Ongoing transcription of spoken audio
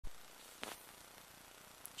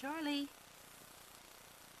Charlie.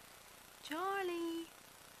 Charlie.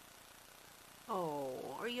 Oh,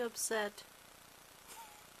 are you upset?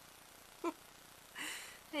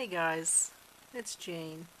 Hey guys, it's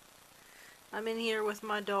Jane. I'm in here with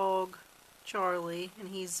my dog, Charlie, and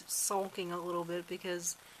he's sulking a little bit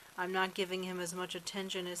because I'm not giving him as much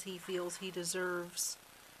attention as he feels he deserves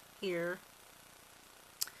here.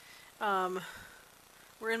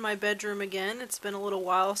 We're in my bedroom again. It's been a little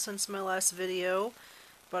while since my last video,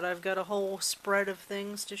 but I've got a whole spread of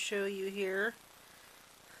things to show you here.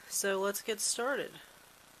 So let's get started.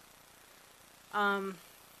 So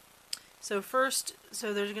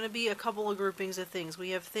there's going to be a couple of groupings of things.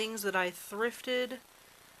 We have things that I thrifted,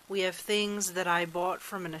 we have things that I bought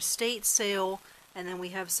from an estate sale, and then we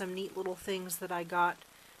have some neat little things that I got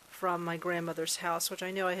from my grandmother's house, which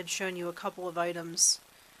I know I had shown you a couple of items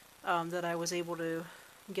that I was able to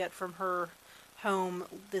get from her home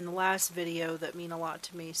in the last video that mean a lot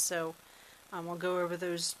to me, so I'll go over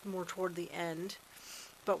those more toward the end.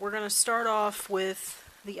 But we're going to start off with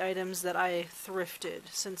the items that I thrifted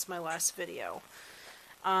since my last video.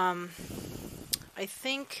 I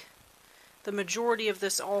think the majority of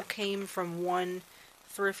this all came from one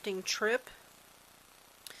thrifting trip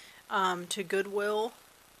to Goodwill.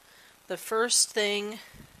 The first thing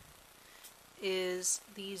is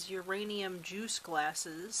these uranium juice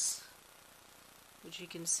glasses, which you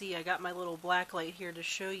can see I got my little black light here to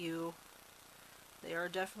show you. They are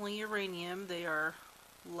definitely uranium. They are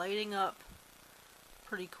lighting up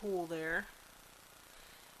pretty cool there.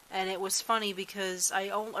 And it was funny because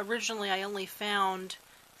originally I only found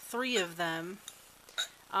 3 of them,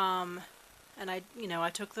 and I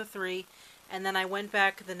took the 3, and then I went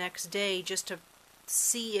back the next day just to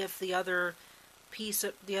see if the other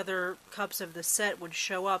cups of the set would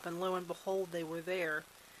show up, and lo and behold, they were there.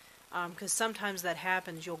 Because sometimes that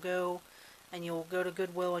happens. You'll go to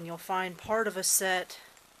Goodwill and you'll find part of a set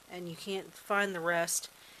and you can't find the rest,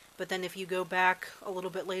 but then if you go back a little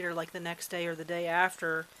bit later, like the next day or the day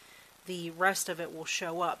after, the rest of it will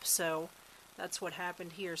show up. So that's what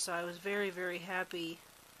happened here. So I was very, very happy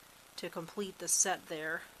to complete the set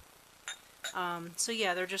there. So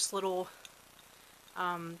yeah, they're just little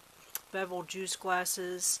bevel juice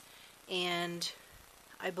glasses, and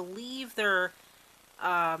I believe they're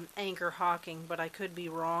Anchor Hocking, but I could be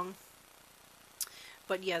wrong.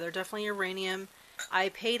 But yeah, they're definitely uranium. I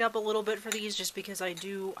paid up a little bit for these just because I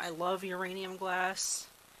love uranium glass.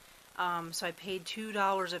 So I paid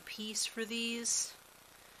 $2 a piece for these.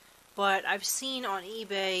 But I've seen on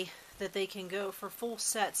eBay that they can go, for full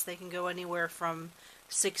sets, they can go anywhere from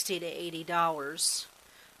 $60 to $80.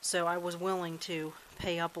 So I was willing to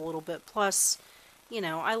pay up a little bit. Plus,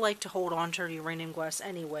 I like to hold on to uranium glass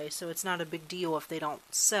anyway, so it's not a big deal if they don't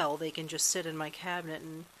sell. They can just sit in my cabinet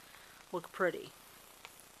and look pretty.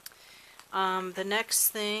 The next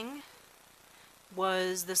thing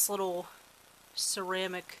was this little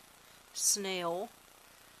ceramic snail.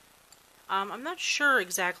 I'm not sure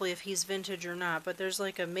exactly if he's vintage or not, but there's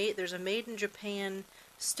a Made in Japan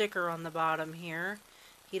sticker on the bottom here.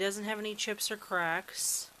 He doesn't have any chips or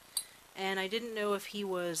cracks. And I didn't know if he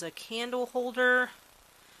was a candle holder,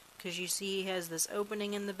 because you see he has this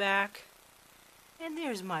opening in the back. And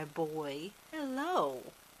there's my boy. Hello.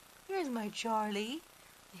 There's my Charlie.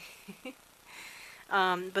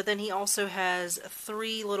 But then he also has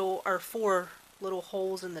 4 little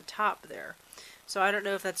holes in the top there. So I don't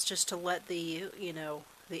know if that's just to let the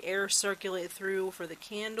air circulate through for the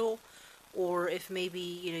candle, or if maybe,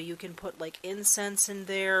 you can put like incense in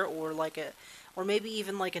there, or maybe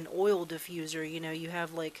even like an oil diffuser. You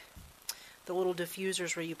have like the little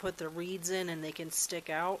diffusers where you put the reeds in and they can stick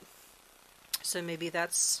out. So maybe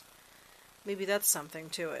that's something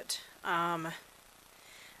to it.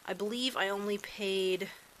 I believe I only paid,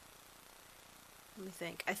 let me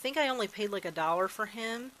think, I think I only paid like $1 for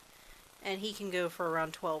him, and he can go for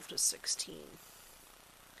around 12 to 16.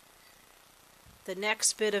 The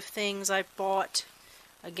next bit of things I bought,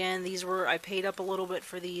 again, I paid up a little bit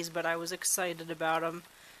for these, but I was excited about them,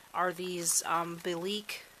 are these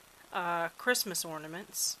Belleek Christmas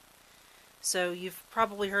ornaments. So you've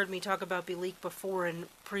probably heard me talk about Belleek before in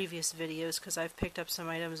previous videos, because I've picked up some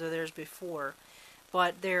items of theirs before.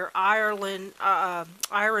 But they're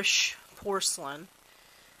Irish porcelain,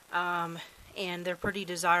 and they're pretty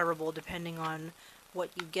desirable depending on what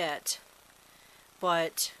you get.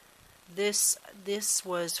 But this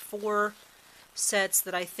was 4 sets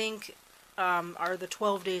that I think are the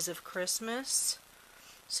 12 Days of Christmas.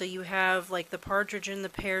 So you have like the partridge in the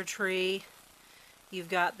pear tree, you've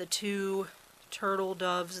got the 2 turtle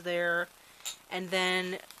doves there, and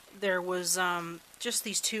then there was just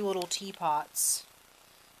these 2 little teapots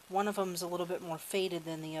One of them's a little bit more faded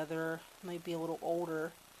than the other, might be a little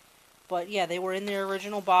older. But yeah, they were in their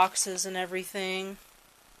original boxes and everything.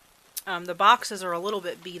 The boxes are a little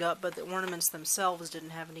bit beat up, but the ornaments themselves didn't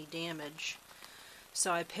have any damage.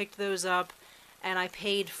 So I picked those up, and I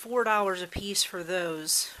paid $4 a piece for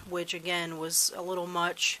those, which again was a little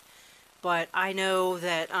much. But I know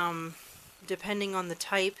that depending on the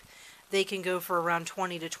type, they can go for around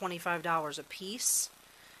 $20 to $25 a piece.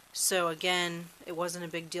 So again, it wasn't a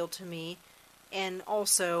big deal to me. And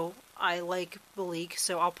also, I like Belique,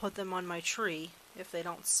 so I'll put them on my tree if they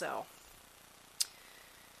don't sell.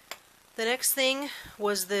 The next thing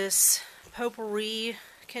was this potpourri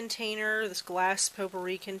container, this glass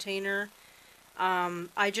potpourri container.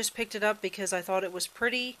 I just picked it up because I thought it was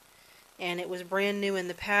pretty, and it was brand new in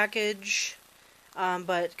the package.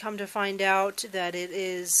 But come to find out that it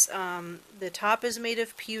is, the top is made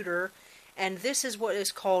of pewter, and this is what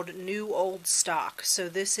is called new old stock. So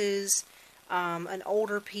this is an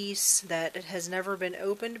older piece that has never been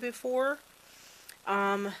opened before.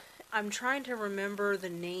 I'm trying to remember the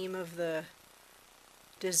name of the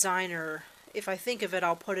designer. If I think of it,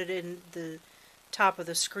 I'll put it in the top of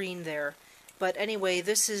the screen there. But anyway,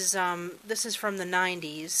 this is from the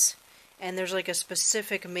 90s, and there's like a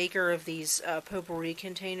specific maker of these potpourri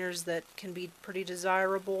containers that can be pretty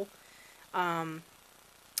desirable. And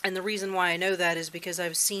the reason why I know that is because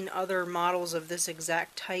I've seen other models of this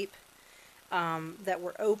exact type that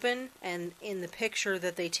were open, and in the picture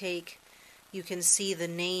that they take, you can see the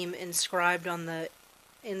name inscribed on the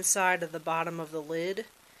inside of the bottom of the lid,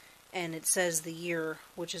 and it says the year,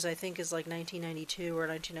 which is, I think, is like 1992 or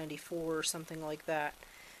 1994 or something like that.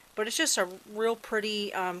 But it's just a real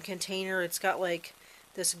pretty container. It's got like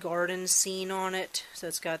this garden scene on it, so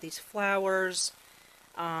it's got these flowers,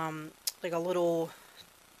 like a little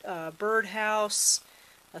birdhouse,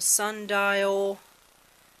 a sundial,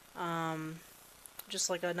 just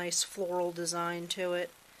like a nice floral design to it.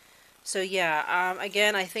 So yeah,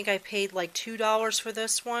 again, I think I paid like $2 for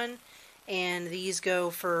this one, and these go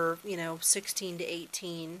for, you know, 16 to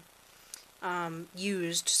 18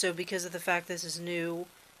 used. So because of the fact this is new,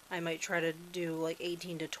 I might try to do like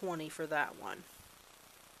 18 to 20 for that one.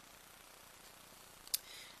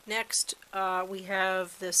 Next, we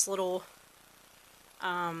have this little,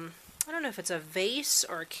 I don't know if it's a vase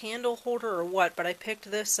or a candle holder or what, but I picked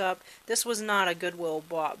this up. This was not a Goodwill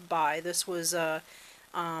buy. This was a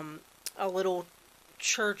little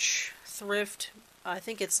church thrift. I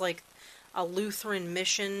think it's like a Lutheran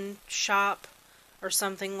mission shop or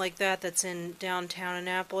something like that that's in downtown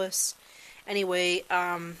Annapolis. Anyway,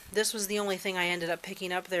 this was the only thing I ended up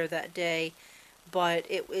picking up there that day, but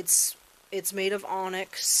it's made of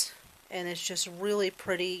onyx, and it's just really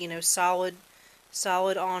pretty, you know, solid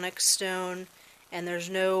onyx stone, and there's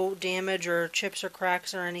no damage or chips or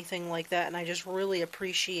cracks or anything like that, and I just really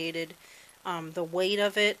appreciated the weight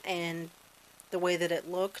of it and the way that it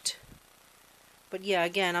looked. But yeah,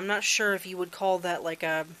 again, I'm not sure if you would call that like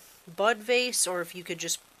a bud vase or if you could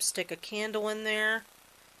just stick a candle in there.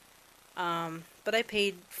 But I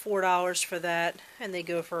paid $4 for that, and they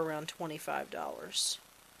go for around $25.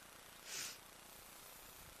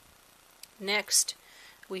 Next,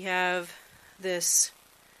 we have this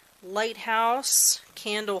lighthouse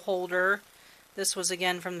candle holder. This was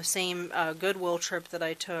again from the same Goodwill trip that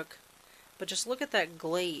I took. But just look at that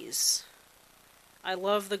glaze. I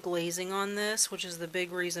love the glazing on this, which is the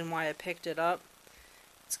big reason why I picked it up.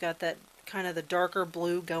 It's got that kind of the darker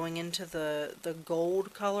blue going into the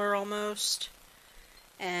gold color almost.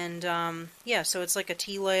 And yeah, so it's like a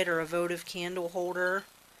tea light or a votive candle holder.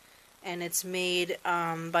 And it's made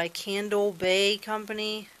by Candle Bay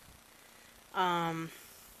Company.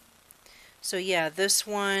 So yeah, this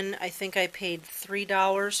one I think I paid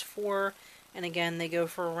 $3 for, and again they go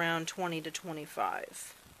for around 20 to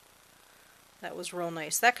 25. That was real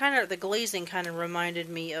nice. That the glazing kind of reminded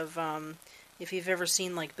me of if you've ever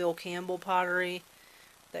seen like Bill Campbell pottery,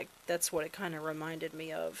 that's what it kind of reminded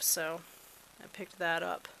me of. So I picked that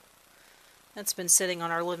up. That's been sitting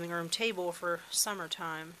on our living room table for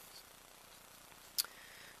summertime.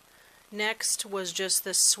 Next was just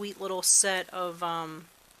this sweet little set of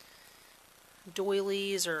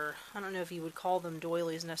doilies, or I don't know if you would call them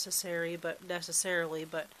doilies necessarily, but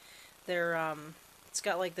they're it's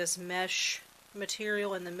got like this mesh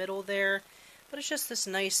material in the middle there, but it's just this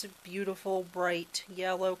nice, beautiful, bright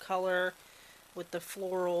yellow color with the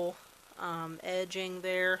floral edging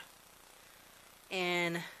there.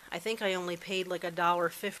 And I think I only paid like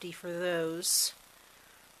 $1.50 for those.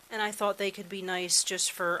 And I thought they could be nice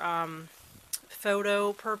just for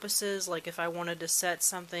photo purposes, like if I wanted to set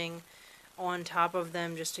something on top of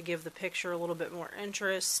them just to give the picture a little bit more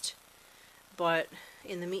interest. But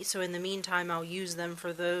in the meantime, I'll use them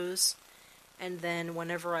for those, and then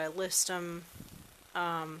whenever I list them,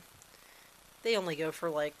 they only go for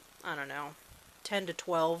like, I don't know, 10 to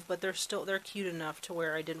 12, but they're cute enough to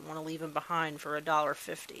where I didn't want to leave them behind for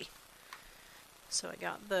 $1.50. So I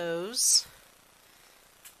got those.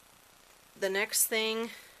 The next thing,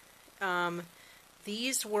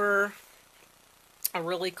 these were a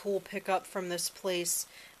really cool pickup from this place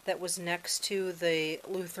that was next to the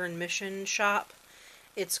Lutheran Mission shop.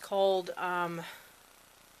 It's called, oh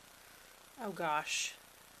gosh,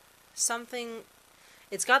 something,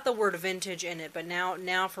 it's got the word vintage in it, but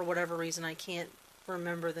now for whatever reason I can't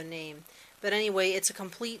remember the name. But anyway, it's a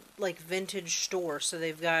complete, like, vintage store, so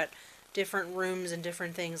they've got different rooms and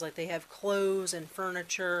different things, like they have clothes and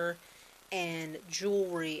furniture and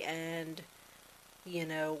jewelry and, you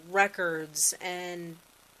know, records and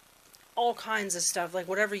all kinds of stuff, like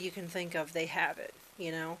whatever you can think of, they have it,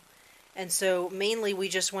 you know. And so mainly we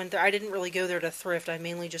just went there. I didn't really go there to thrift. I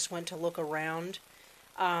mainly just went to look around.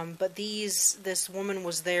 But this woman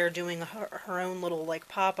was there doing her own little like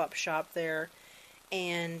pop-up shop there,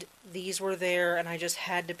 and these were there, and I just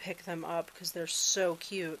had to pick them up because they're so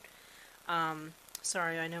cute.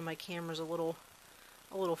 Sorry, I know my camera's a little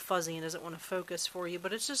fuzzy and doesn't want to focus for you,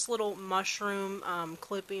 but it's just little mushroom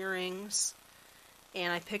clip earrings,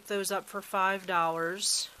 and I picked those up for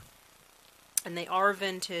 $5, and they are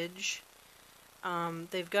vintage.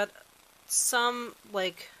 They've got some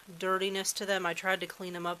like dirtiness to them. I tried to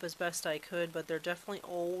clean them up as best I could, but they're definitely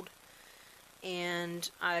old, and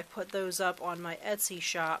I put those up on my Etsy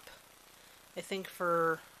shop, I think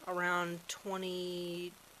for around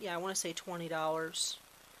 20, yeah, I want to say $20.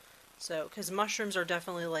 So, because mushrooms are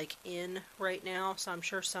definitely, like, in right now, so I'm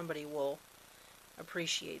sure somebody will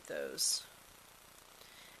appreciate those.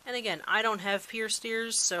 And again, I don't have pierced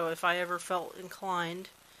ears, so if I ever felt inclined,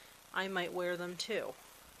 I might wear them too.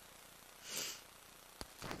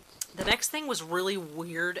 The next thing was really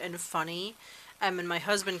weird and funny, and my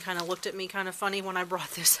husband kind of looked at me kind of funny when I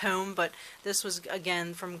brought this home, but this was,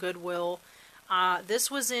 again, from Goodwill. This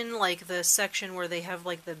was in, like, the section where they have,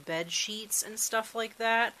 like, the bed sheets and stuff like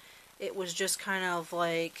that. It was just kind of,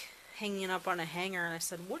 like, hanging up on a hanger, and I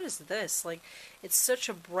said, what is this? Like, it's such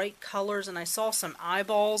a bright colors, and I saw some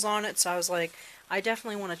eyeballs on it, so I was like, I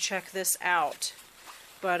definitely want to check this out.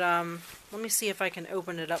 But, let me see if I can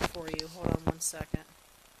open it up for you. Hold on one second.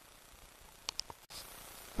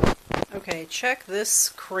 Okay, check this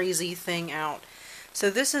crazy thing out. So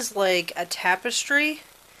this is like a tapestry,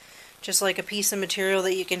 just like a piece of material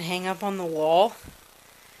that you can hang up on the wall.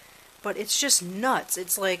 But it's just nuts.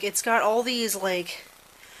 It's like, it's got all these like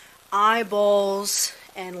eyeballs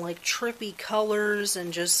and like trippy colors,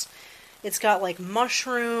 and just, it's got like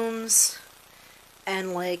mushrooms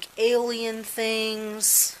and like alien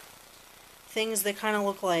things that kind of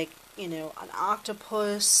look like, you know, an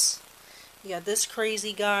octopus. You got this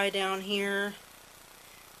crazy guy down here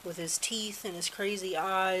with his teeth and his crazy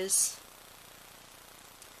eyes.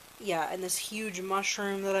 Yeah, and this huge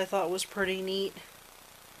mushroom that I thought was pretty neat.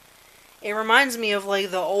 It reminds me of like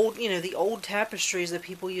the old, you know, the old tapestries that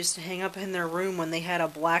people used to hang up in their room when they had a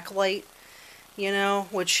black light, you know,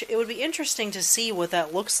 which it would be interesting to see what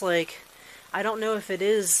that looks like. I don't know if it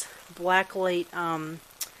is black light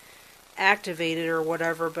activated or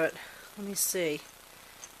whatever, but let me see.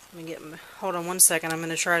 Let me get, hold on one second, I'm going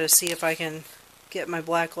to try to see if I can get my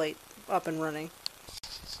black light up and running.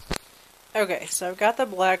 Okay, so I've got the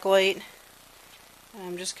black light, and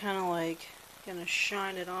I'm just kind of like going to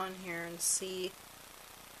shine it on here and see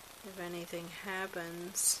if anything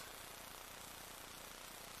happens.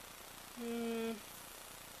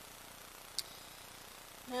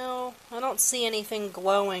 No, I don't see anything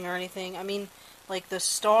glowing or anything. I mean, like the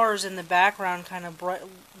stars in the background kind of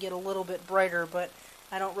get a little bit brighter, but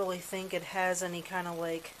I don't really think it has any kind of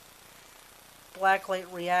like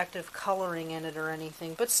blacklight reactive coloring in it or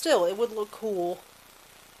anything. But still, it would look cool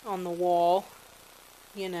on the wall,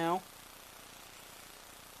 you know.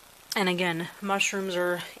 And again, mushrooms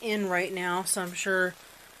are in right now, so I'm sure,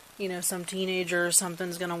 you know, some teenager or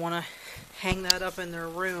something's going to want to hang that up in their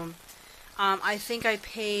room. I think I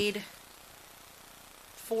paid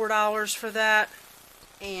 $4 for that,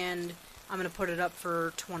 and I'm going to put it up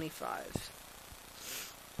for $25.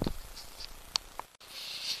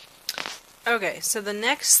 Okay, so the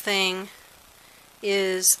next thing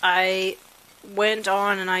is I went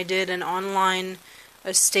on and I did an online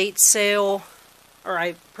estate sale, or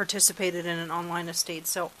I participated in an online estate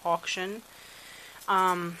sale auction.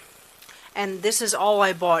 And this is all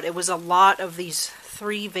I bought. It was a lot of these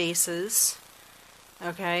 3 vases,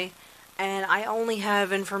 okay? and I only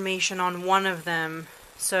have information on one of them,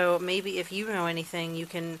 so maybe if you know anything, you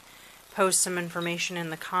can post some information in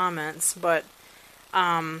the comments, but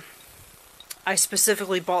I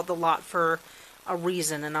specifically bought the lot for a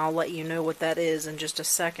reason, and I'll let you know what that is in just a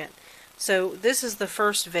second. So this is the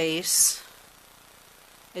first vase.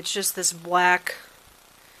 It's just this black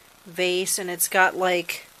vase, and it's got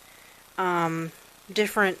like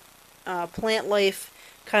different plant life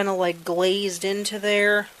kind of like glazed into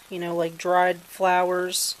there, you know, like dried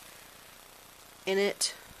flowers in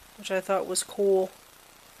it, which I thought was cool.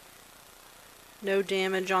 No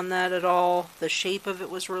damage on that at all. The shape of it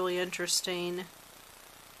was really interesting.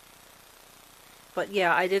 But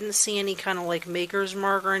yeah, I didn't see any kind of like maker's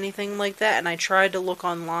mark or anything like that, and I tried to look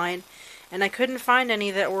online, and I couldn't find any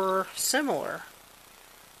that were similar.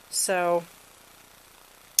 So,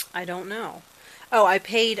 I don't know. Oh, I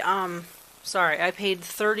paid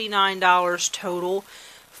 $39 total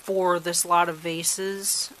for this lot of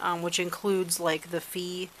vases, which includes like the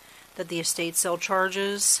fee that the estate sale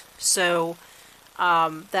charges. So,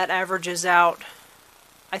 that averages out,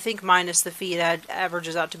 I think minus the fee, it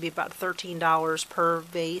averages out to be about $13 per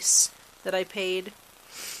vase that I paid.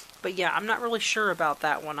 But yeah, I'm not really sure about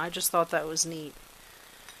that one. I just thought that was neat.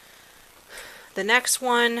 The next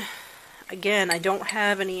one, again, I don't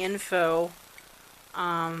have any info,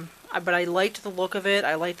 but I liked the look of it.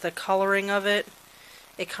 I liked the coloring of it.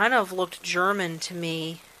 It kind of looked German to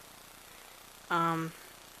me.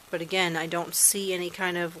 But again, I don't see any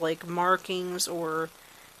kind of like markings or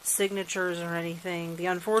signatures or anything. The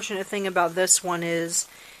unfortunate thing about this one is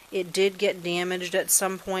it did get damaged at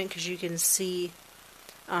some point, because you can see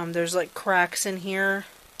there's like cracks in here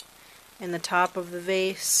in the top of the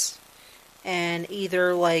vase, and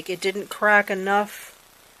either like it didn't crack enough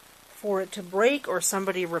for it to break, or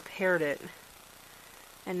somebody repaired it.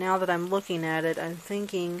 And now that I'm looking at it, I'm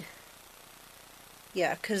thinking,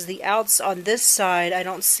 yeah, because the outs on this side, I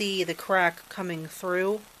don't see the crack coming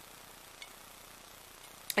through.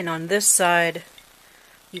 And on this side,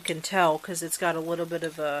 you can tell, because it's got a little bit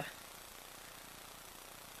of a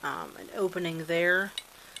an opening there.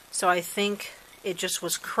 So I think it just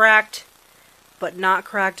was cracked, but not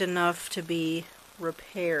cracked enough to be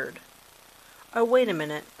repaired. Oh, wait a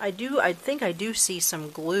minute. I think I do see some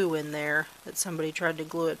glue in there, that somebody tried to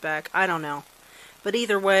glue it back. I don't know. But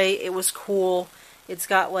either way, it was cool. It's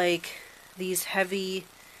got like these heavy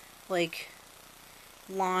like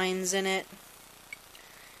lines in it,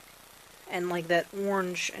 and like that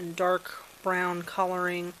orange and dark brown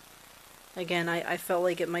coloring. Again, I felt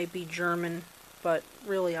like it might be German, but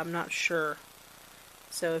really I'm not sure.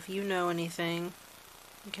 So if you know anything,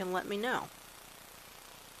 you can let me know.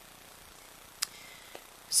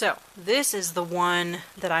 So, this is the one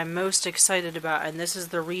that I'm most excited about, and this is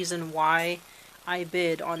the reason why I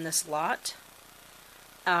bid on this lot.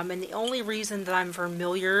 And the only reason that I'm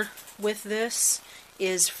familiar with this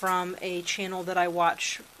is from a channel that I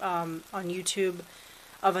watch on YouTube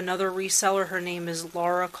of another reseller. Her name is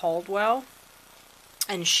Laura Caldwell,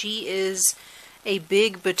 and she is a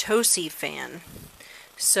big Batosi fan.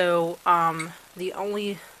 So, the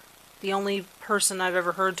only person I've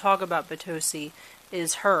ever heard talk about Batosi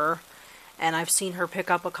is her, and I've seen her pick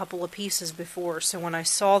up a couple of pieces before, so when I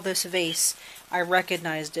saw this vase, I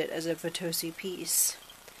recognized it as a Batosi piece.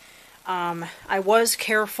 I was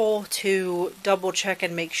careful to double check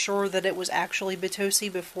and make sure that it was actually Batosi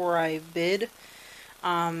before I bid,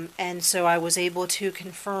 and so I was able to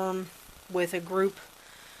confirm with a group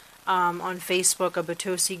on Facebook, a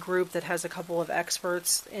Batosi group that has a couple of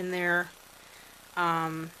experts in there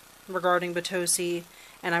regarding Batosi,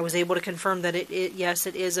 and I was able to confirm that yes,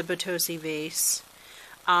 it is a Batosi vase.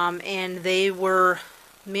 And they were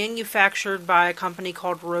manufactured by a company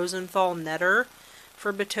called Rosenthal Netter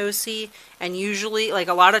for Batosi, and usually, like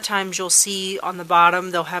a lot of times you'll see on the bottom,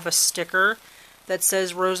 they'll have a sticker that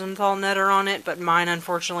says Rosenthal Netter on it, but mine,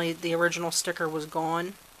 unfortunately, the original sticker was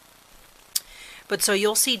gone. But so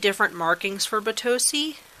you'll see different markings for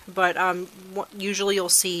Batosi, but usually you'll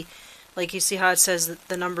see, like you see how it says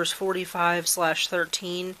the number's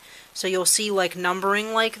 45/13, so you'll see like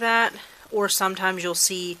numbering like that, or sometimes you'll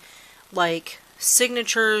see like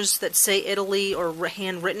signatures that say Italy or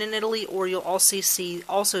handwritten in Italy, or you'll also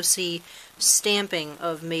see stamping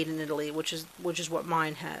of made in Italy, which is what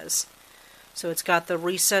mine has. So it's got the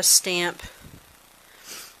recessed stamp.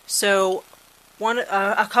 So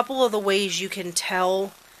a couple of the ways you can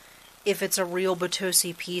tell if it's a real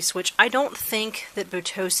Batosi piece, which I don't think that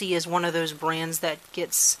Batosi is one of those brands that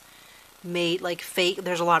gets made like fake.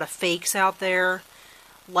 There's a lot of fakes out there.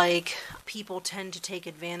 like people tend to take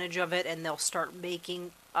advantage of it and they'll start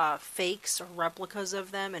making fakes or replicas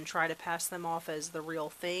of them and try to pass them off as the real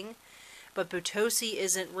thing. But Butosi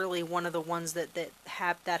isn't really one of the ones that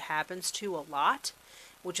happens to a lot,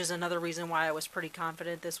 which is another reason why I was pretty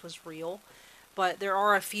confident this was real. But there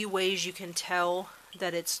are a few ways you can tell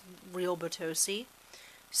that it's real Butosi.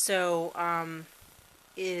 So,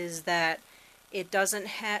 is that it doesn't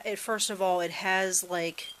have, first of all, it has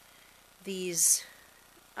like these,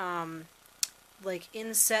 like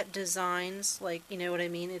inset designs, like, you know what I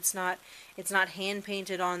mean? It's not hand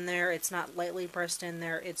painted on there, it's not lightly pressed in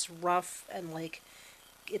there, it's rough and like,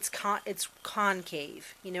 it's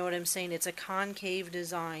concave, you know what I'm saying? It's a concave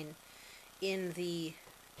design in the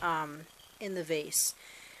vase.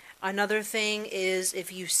 Another thing is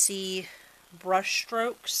if you see brush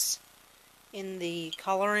strokes in the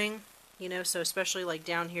coloring, you know, so especially like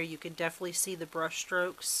down here, you could definitely see the brush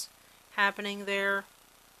strokes happening there.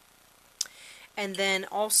 And then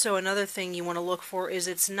also another thing you want to look for is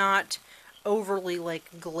it's not overly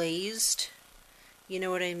like glazed. You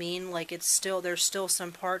know what I mean? Like it's still, there's still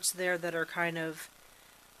some parts there that are kind of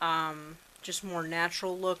just more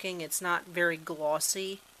natural looking. It's not very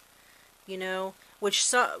glossy, you know,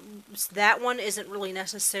 which that one isn't really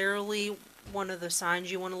necessarily one of the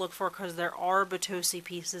signs you want to look for, because there are Butosi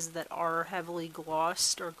pieces that are heavily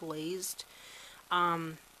glossed or glazed.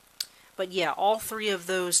 But yeah, all three of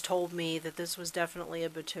those told me that this was definitely a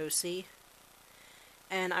Butosi,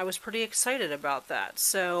 and I was pretty excited about that.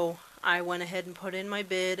 So I went ahead and put in my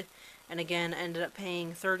bid, and again ended up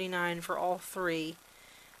paying $39 for all three.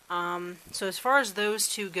 So as far as those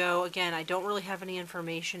two go, again, I don't really have any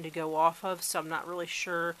information to go off of, so I'm not really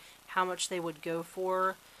sure how much they would go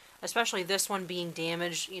for. Especially this one being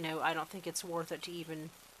damaged, you know, I don't think it's worth it to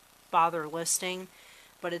even bother listing,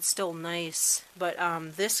 but it's still nice. But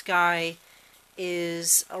this guy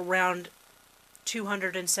is around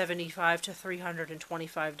 $275 to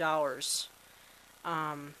 $325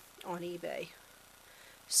 on eBay.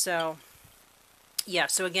 So yeah,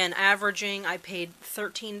 so again, averaging, I paid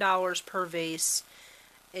 $13 per vase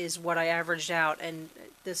is what I averaged out, and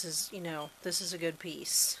this is, you know, this is a good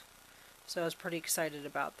piece. So I was pretty excited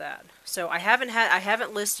about that. So I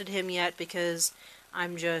haven't listed him yet because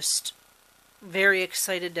I'm just very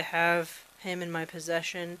excited to have him in my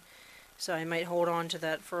possession. So I might hold on to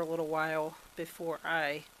that for a little while before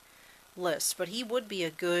I list. But he would be a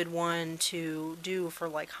good one to do for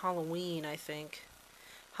like Halloween, I think.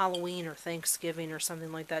 Halloween or Thanksgiving or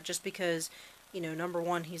something like that. Just because, you know, number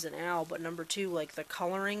one, he's an owl, but number two, like the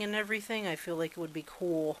coloring and everything, I feel like it would be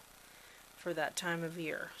cool for that time of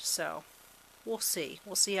year. So we'll see.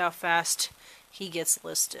 We'll see how fast he gets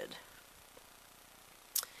listed.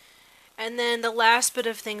 And then the last bit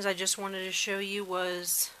of things I just wanted to show you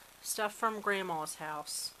was stuff from Grandma's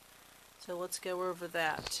house. So let's go over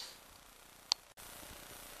that.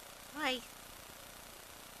 Hi.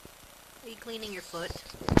 Are you cleaning your foot?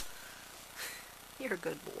 You're a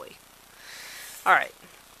good boy. Alright.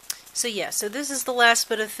 So yeah, so this is the last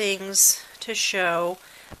bit of things to show.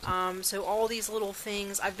 So all these little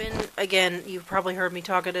things, I've been, again, you've probably heard me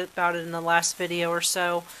talk about it in the last video or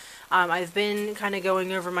so. I've been kind of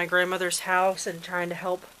going over my grandmother's house and trying to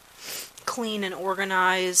help clean and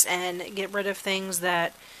organize and get rid of things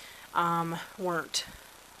that weren't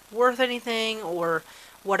worth anything or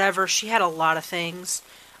whatever. She had a lot of things.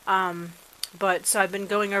 But so I've been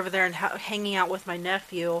going over there and hanging out with my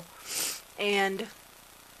nephew and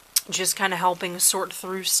just kind of helping sort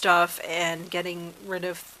through stuff and getting rid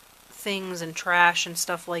of things and trash and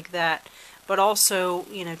stuff like that. But also,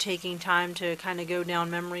 you know, taking time to kind of go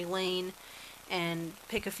down memory lane and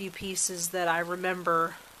pick a few pieces that I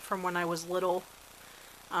remember from when I was little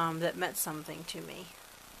that meant something to me.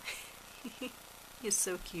 He's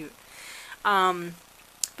so cute.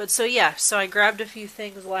 But so yeah, so I grabbed a few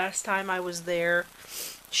things last time I was there.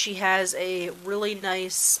 She has a really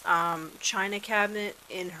nice china cabinet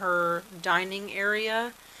in her dining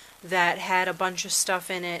area that had a bunch of stuff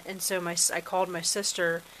in it, and so I called my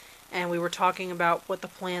sister and we were talking about what the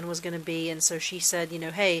plan was going to be, and so she said, you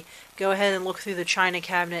know, hey, go ahead and look through the china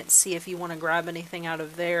cabinet and see if you want to grab anything out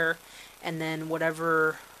of there, and then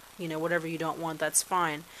whatever, you know, whatever you don't want, that's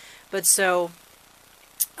fine. But so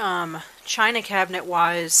china cabinet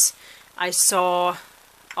wise, I saw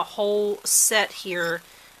a whole set here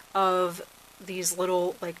of these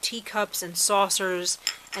little like teacups and saucers,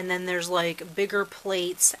 and then there's like bigger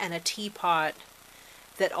plates and a teapot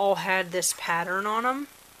that all had this pattern on them.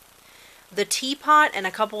 The teapot and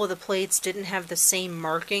a couple of the plates didn't have the same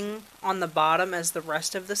marking on the bottom as the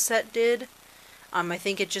rest of the set did. I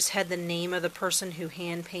think it just had the name of the person who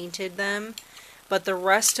hand painted them. but the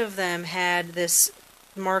rest of them had this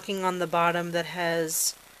marking on the bottom that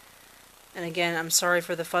has, and again, I'm sorry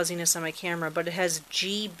for the fuzziness on my camera, but it has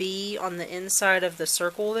GB on the inside of the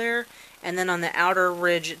circle there, and then on the outer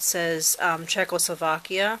ridge it says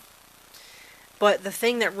Czechoslovakia. But the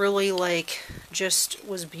thing that really, like, just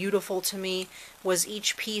was beautiful to me was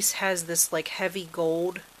each piece has this, like, heavy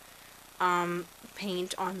gold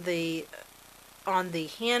paint on the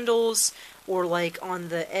handles, or, like, on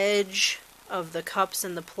the edge of the cups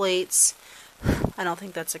and the plates. I don't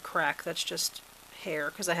think that's a crack, that's just hair,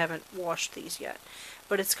 because I haven't washed these yet.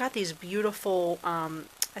 But it's got these beautiful,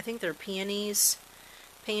 I think they're peonies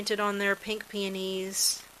painted on there, pink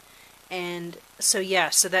peonies. And so yeah,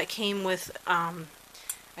 so that came with, I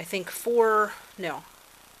think 6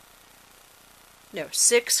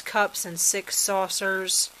 cups and 6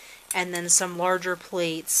 saucers, and then some larger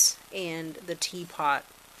plates and the teapot.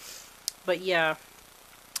 But yeah,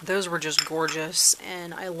 those were just gorgeous,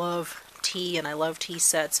 and I love tea, and I love tea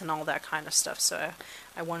sets and all that kind of stuff, so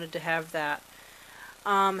I wanted to have that.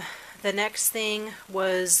 The next thing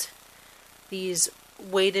was these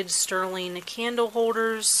weighted sterling candle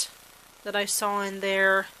holders that I saw in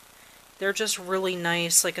there. They're just really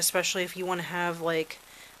nice, like, especially if you want to have, like,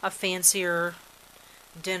 a fancier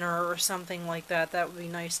dinner or something like that. That would be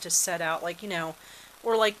nice to set out, like, you know,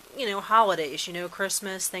 or like, you know, holidays, you know,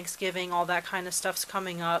 Christmas, Thanksgiving, all that kind of stuff's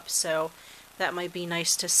coming up, so that might be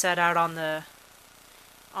nice to set out on the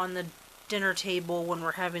dinner table when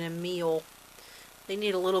we're having a meal. They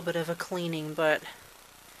need a little bit of a cleaning, but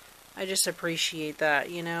I just appreciate that,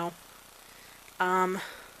 you know.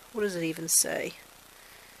 What does it even say?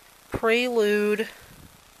 Prelude.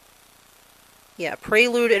 Yeah,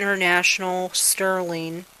 Prelude International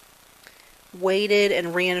Sterling, weighted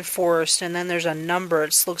and reinforced, and then there's a number.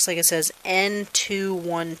 It looks like it says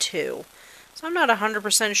N212. So I'm not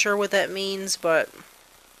 100% sure what that means, but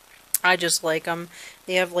I just like them.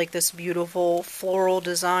 They have like this beautiful floral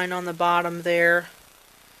design on the bottom there.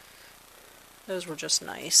 Those were just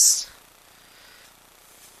nice.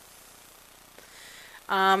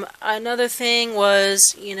 Another thing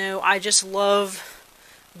was, you know, I just love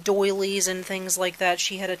doilies and things like that.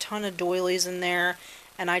 She had a ton of doilies in there,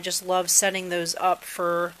 and I just love setting those up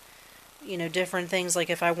for, you know, different things, like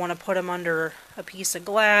if I want to put them under a piece of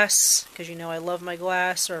glass, because, you know, I love my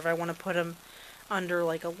glass, or if I want to put them under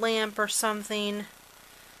like a lamp or something.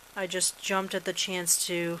 I just jumped at the chance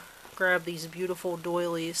to grab these beautiful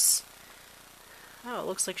doilies. Oh, it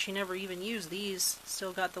looks like she never even used these.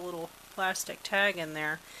 Still got the little plastic tag in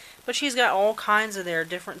there. But she's got all kinds of their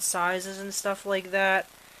different sizes and stuff like that.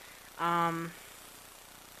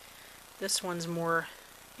 This one's more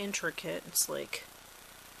intricate. It's like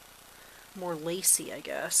more lacy, I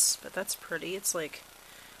guess. But that's pretty. It's like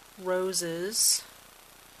roses.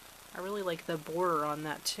 I really like the border on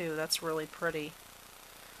that too. That's really pretty.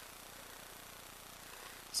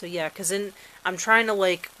 So yeah, because I'm trying to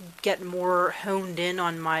like get more honed in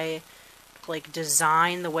on my like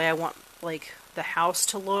design, the way I want like the house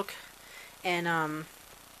to look. And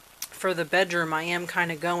for the bedroom, I am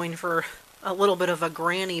kind of going for a little bit of a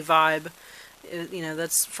granny vibe. You know,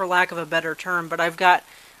 that's for lack of a better term. But I've got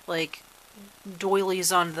like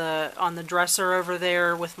doilies on the dresser over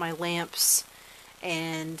there with my lamps,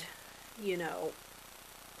 and you know,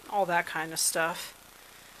 all that kind of stuff.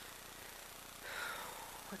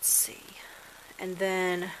 Let's see. And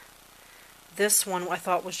then this one I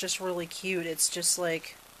thought was just really cute. It's just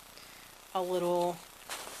like a little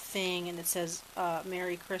thing, and it says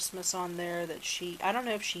Merry Christmas on there. That I don't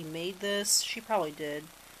know if she made this. She probably did.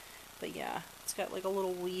 But yeah, it's got like a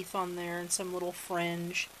little wreath on there and some little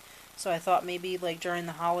fringe. So I thought maybe like during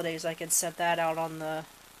the holidays I could set that out on the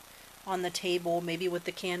table, maybe with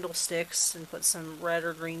the candlesticks, and put some red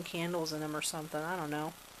or green candles in them or something. I don't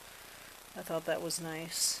know. I thought that was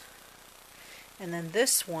nice. And then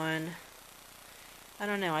this one, I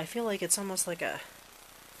don't know, I feel like it's almost like a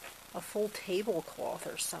full tablecloth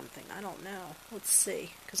or something. I don't know. Let's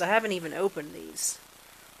see. Because I haven't even opened these.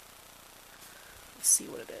 Let's see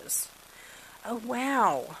what it is. Oh,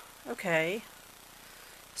 wow. Okay.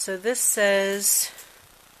 So this says,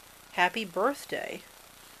 Happy Birthday.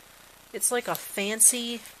 It's like a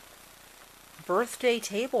fancy birthday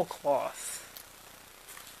tablecloth.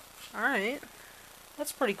 Alright.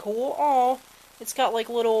 That's pretty cool. Oh, it's got like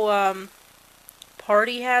little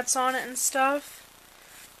party hats on it and stuff.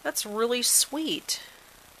 That's really sweet.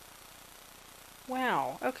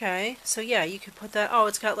 Wow, okay. So yeah, you could put that... Oh,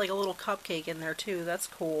 it's got like a little cupcake in there too. That's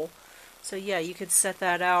cool. So yeah, you could set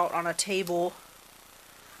that out on a table,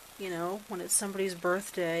 you know, when it's somebody's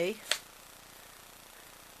birthday.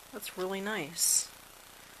 That's really nice.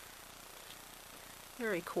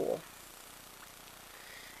 Very cool.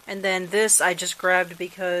 And then this I just grabbed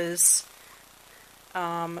because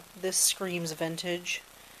this screams vintage.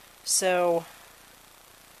 So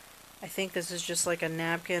I think this is just like a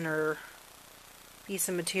napkin or piece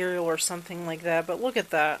of material or something like that. But look at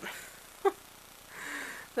that.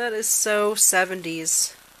 That is so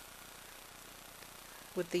 70s.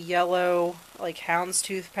 With the yellow, like,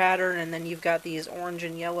 houndstooth pattern, and then you've got these orange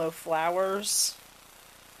and yellow flowers.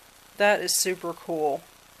 That is super cool.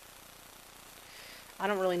 I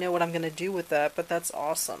don't really know what I'm going to do with that, but that's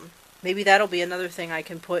awesome. Maybe that'll be another thing I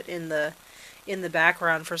can put in the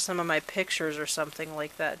background for some of my pictures or something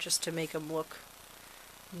like that, just to make them look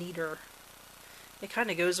neater. It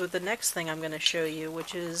kind of goes with the next thing I'm going to show you,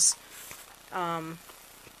 which is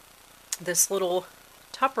this little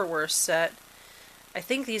Tupperware set. I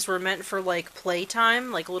think these were meant for, like,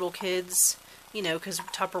 playtime, like little kids, you know, because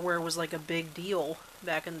Tupperware was, like, a big deal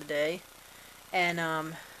back in the day.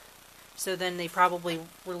 And, so then they probably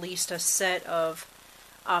released a set of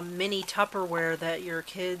mini Tupperware that your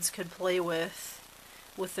kids could play with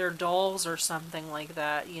their dolls or something like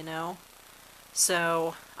that, you know?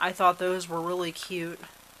 So, I thought those were really cute.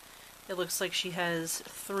 It looks like she has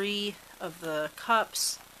 3 of the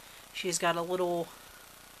cups. She's got a little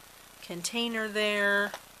container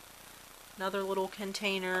there, another little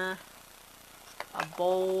container, a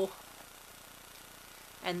bowl,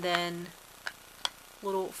 and then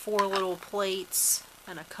 4 little plates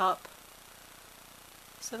and a cup.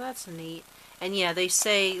 So that's neat. And yeah, they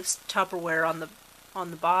say Tupperware on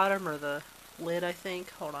the bottom, or the lid, I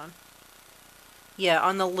think. Hold on. Yeah,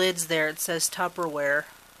 on the lids there it says Tupperware.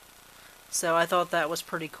 So I thought that was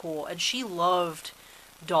pretty cool. And she loved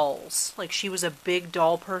dolls. Like, she was a big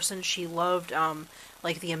doll person. She loved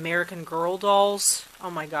like the American Girl dolls.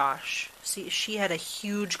 Oh my gosh. See, she had a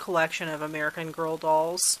huge collection of American Girl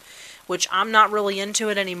dolls, which I'm not really into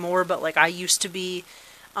it anymore, but like I used to be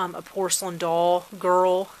a porcelain doll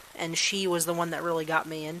girl, and she was the one that really got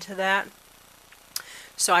me into that.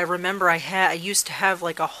 So I remember I used to have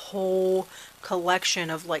like a whole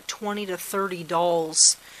collection of like 20 to 30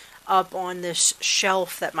 dolls up on this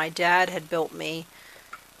shelf that my dad had built me,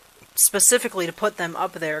 specifically to put them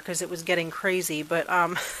up there because it was getting crazy, but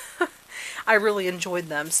I really enjoyed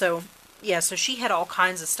them. So yeah, so she had all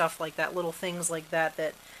kinds of stuff like that, little things like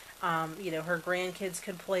that you know, her grandkids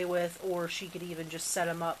could play with, or she could even just set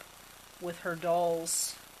them up with her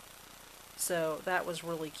dolls. So that was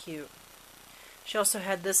really cute. She also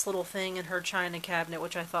had this little thing in her china cabinet,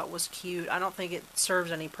 which I thought was cute. I don't think it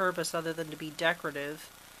serves any purpose other than to be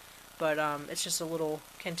decorative, but it's just a little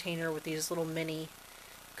container with these little mini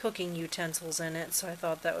cooking utensils in it, so I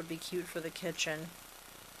thought that would be cute for the kitchen.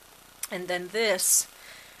 And then this,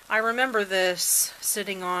 I remember this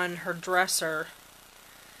sitting on her dresser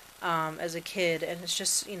as a kid, and it's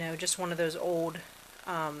just, you know, just one of those old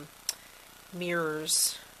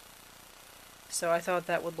mirrors. So I thought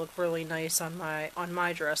that would look really nice on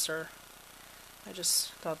my dresser. I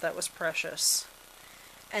just thought that was precious.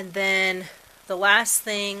 And then the last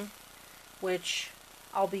thing, which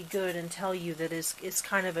I'll be good and tell you that is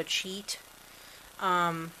kind of a cheat.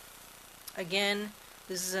 Again,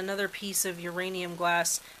 this is another piece of uranium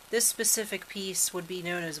glass. This specific piece would be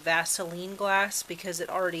known as Vaseline glass because it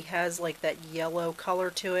already has like that yellow color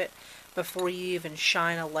to it before you even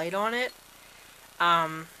shine a light on it.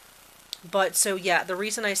 But so yeah, the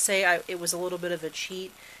reason I say it was a little bit of a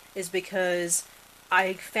cheat is because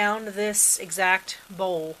I found this exact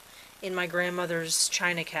bowl in my grandmother's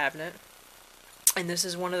china cabinet. And this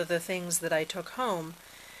is one of the things that I took home.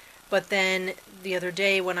 But then the other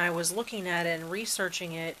day when I was looking at it and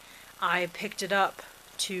researching it, I picked it up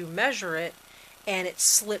to measure it, and it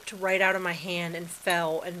slipped right out of my hand and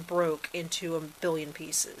fell and broke into a billion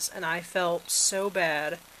pieces. And I felt so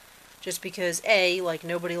bad, just because A, like,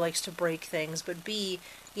 nobody likes to break things, but B,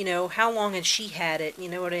 you know, how long had she had it, you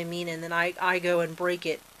know what I mean? And then I go and break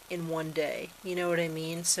it in one day, you know what I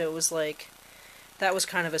mean? So it was like, that was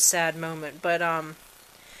kind of a sad moment. But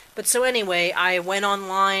so anyway, I went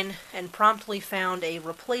online and promptly found a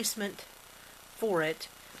replacement for it.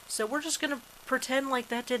 So we're just going to pretend like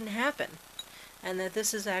that didn't happen, and that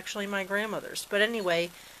this is actually my grandmother's. But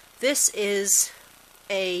anyway, this is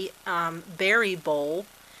a berry bowl,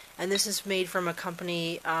 and this is made from a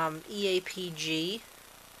company, EAPG.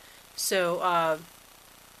 So,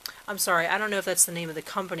 I'm sorry, I don't know if that's the name of the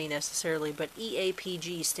company necessarily, but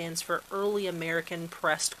EAPG stands for Early American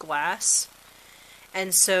Pressed Glass.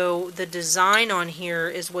 And so the design on here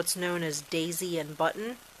is what's known as daisy and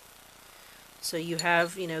button. So you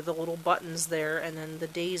have, you know, the little buttons there and then the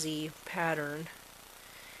daisy pattern.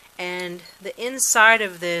 And the inside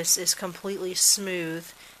of this is completely smooth,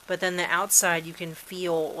 but then the outside you can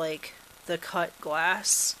feel like the cut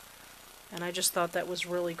glass. And I just thought that was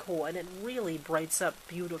really cool, and it really brights up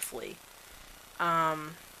beautifully.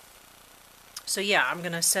 So yeah, I'm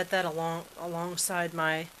gonna set that alongside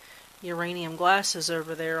my uranium glasses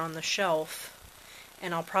over there on the shelf,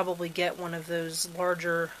 and I'll probably get one of those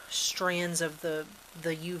larger strands of the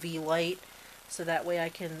UV light, so that way I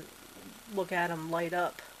can look at them light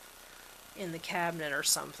up in the cabinet or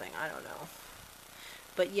something. I don't know.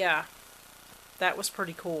 But yeah, that was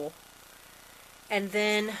pretty cool. And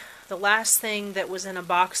then the last thing that was in a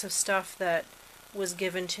box of stuff that was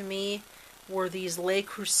given to me were these Le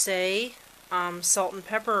Creuset salt and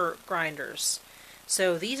pepper grinders.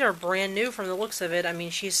 So these are brand new from the looks of it. I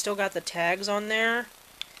mean, she's still got the tags on there.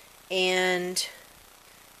 And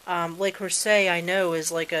Le Creuset, I know, is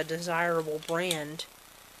like a desirable brand.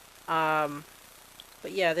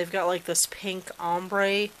 But yeah, they've got like this pink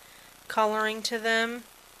ombre coloring to them.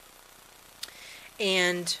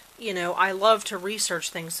 And, you know, I love to research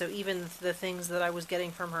things, so even the things that I was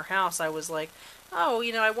getting from her house, I was like, oh,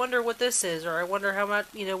 you know, I wonder what this is, or I wonder how much,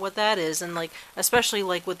 you know, what that is. And like, especially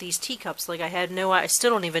like with these teacups, like I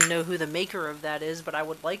still don't even know who the maker of that is, but I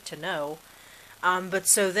would like to know. But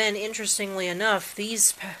so then, interestingly enough,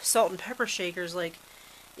 these salt and pepper shakers, like,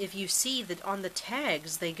 if you see that on the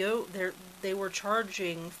tags, they were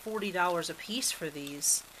charging $40 a piece for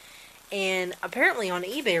these. And apparently on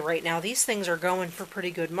eBay right now, these things are going for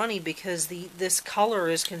pretty good money because this color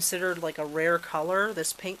is considered like a rare color,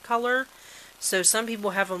 this pink color. So some people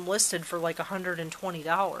have them listed for like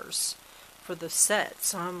 $120 for the set.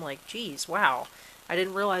 So I'm like, geez, wow. I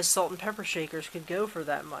didn't realize salt and pepper shakers could go for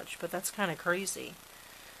that much, but that's kind of crazy.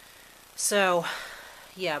 So,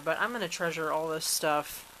 yeah, but I'm going to treasure all this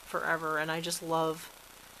stuff forever, and I just love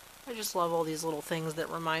all these little things that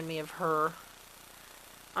remind me of her.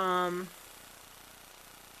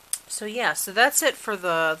 So yeah, so that's it for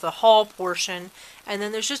the haul portion, and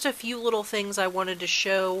then there's just a few little things I wanted to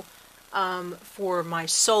show for my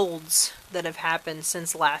solds that have happened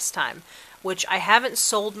since last time, which I haven't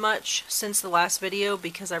sold much since the last video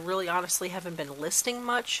because I really honestly haven't been listing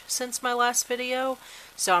much since my last video,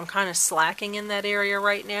 so I'm kind of slacking in that area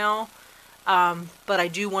right now, but I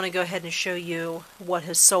do want to go ahead and show you what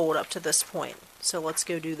has sold up to this point, so let's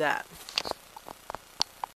go do that.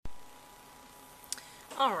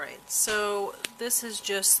 Alright, so this is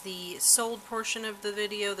just the sold portion of the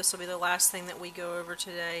video. This will be the last thing that we go over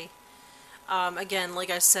today. Again,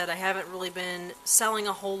 like I said, I haven't really been selling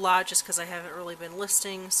a whole lot just because I haven't really been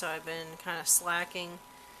listing, so I've been kind of slacking.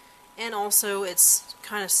 And also, it's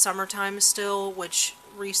kind of summertime still, which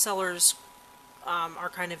resellers are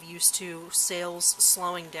kind of used to sales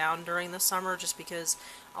slowing down during the summer just because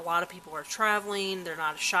a lot of people are traveling, they're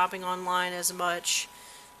not shopping online as much.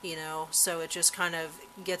 You know, so it just kind of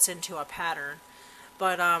gets into a pattern.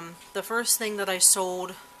 But the first thing that I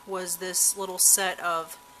sold was this little set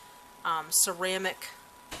of ceramic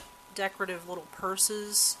decorative little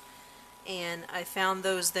purses, and I found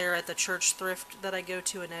those there at the church thrift that I go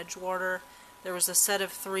to in Edgewater. There was a set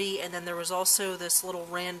of 3, and then there was also this little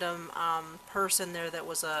random purse in there that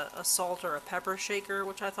was a salt or a pepper shaker,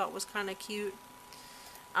 which I thought was kind of cute.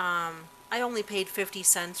 I only paid 50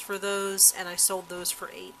 cents for those, and I sold those for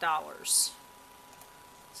 $8.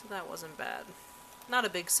 So that wasn't bad. Not a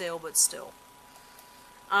big sale, but still.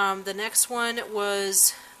 The next one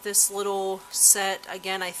was this little set.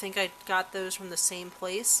 Again, I think I got those from the same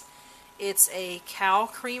place. It's a cow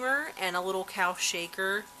creamer and a little cow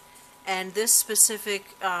shaker. And this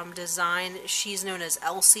specific design, she's known as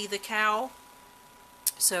Elsie the cow.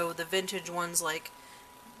 So the vintage ones, like,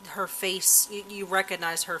 her face, you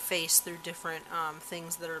recognize her face through different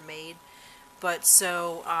things that are made. But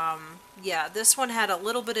so, yeah, this one had a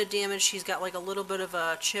little bit of damage. She's got like a little bit of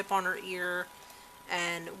a chip on her ear,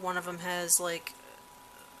 and one of them has like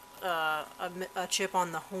a chip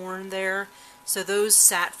on the horn there. So those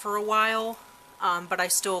sat for a while, but I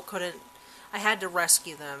still couldn't, I had to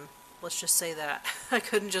rescue them. Let's just say that. I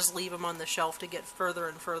couldn't just leave them on the shelf to get further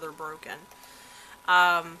and further broken.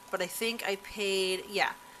 But I think I paid,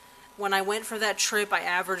 yeah. When I went for that trip, I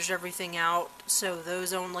averaged everything out, so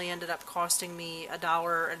those only ended up costing me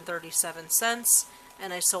 $1.37,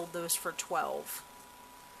 and I sold those for $12.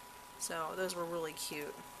 So those were really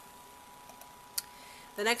cute.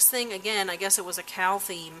 The next thing, again, I guess it was a cow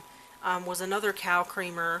theme, was another cow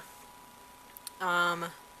creamer, and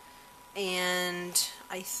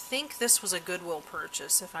I think this was a Goodwill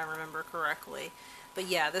purchase, if I remember correctly. But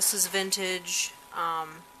yeah, this is vintage,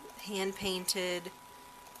 hand-painted,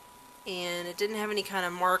 and it didn't have any kind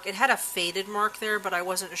of mark. It had a faded mark there, but I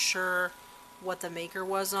wasn't sure what the maker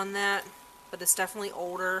was on that. But it's definitely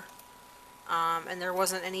older, and there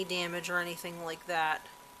wasn't any damage or anything like that.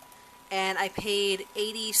 And I paid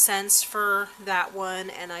 80 cents for that one,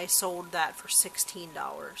 and I sold that for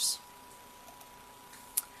 $16.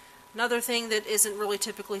 Another thing that isn't really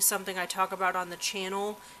typically something I talk about on the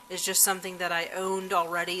channel is just something that I owned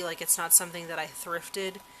already. Like, it's not something that I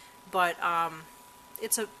thrifted, but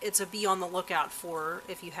it's a be on the lookout for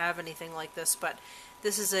if you have anything like this. But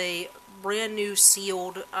this is a brand new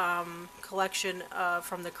sealed collection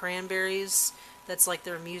from the Cranberries. That's like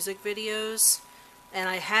their music videos, and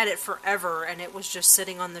I had it forever, and it was just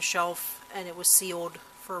sitting on the shelf, and it was sealed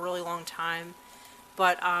for a really long time.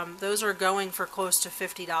 But those are going for close to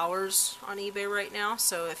 $50 on eBay right now,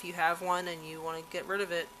 so if you have one and you want to get rid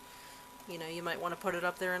of it, you know, you might want to put it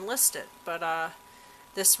up there and list it. But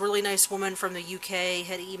this really nice woman from the UK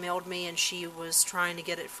had emailed me, and she was trying to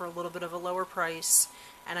get it for a little bit of a lower price,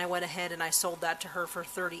 and I went ahead and I sold that to her for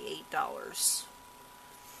 $38.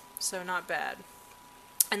 So not bad.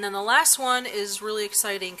 And then the last one is really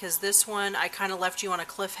exciting, because this one I kind of left you on a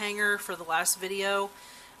cliffhanger for the last video.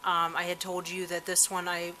 I had told you that this one,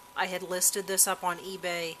 I had listed this up on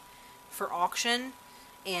eBay for auction,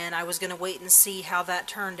 and I was going to wait and see how that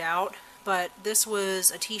turned out. But this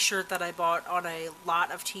was a t-shirt that I bought on a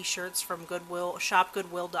lot of t-shirts from Goodwill,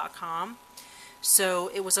 shopgoodwill.com. So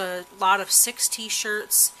it was a lot of 6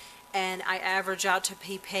 t-shirts, and I average out to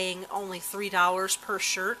be paying only $3 per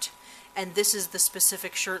shirt. And this is the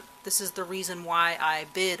specific shirt. This is the reason why I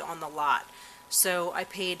bid on the lot. So I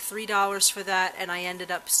paid $3 for that, and I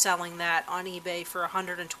ended up selling that on eBay for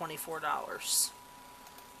 $124.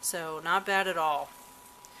 So not bad at all.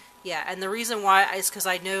 Yeah, and the reason why is because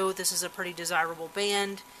I know this is a pretty desirable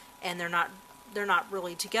band, and they're not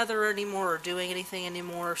really together anymore or doing anything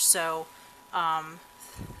anymore. So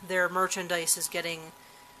their merchandise is getting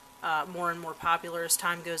more and more popular as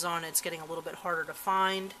time goes on. It's getting a little bit harder to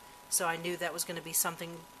find. So I knew that was going to be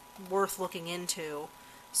something worth looking into.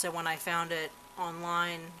 So when I found it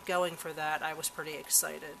online going for that, I was pretty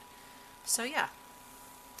excited. So yeah.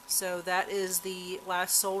 So that is the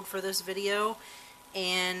last sold for this video.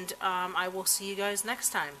 And I will see you guys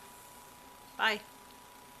next time. Bye.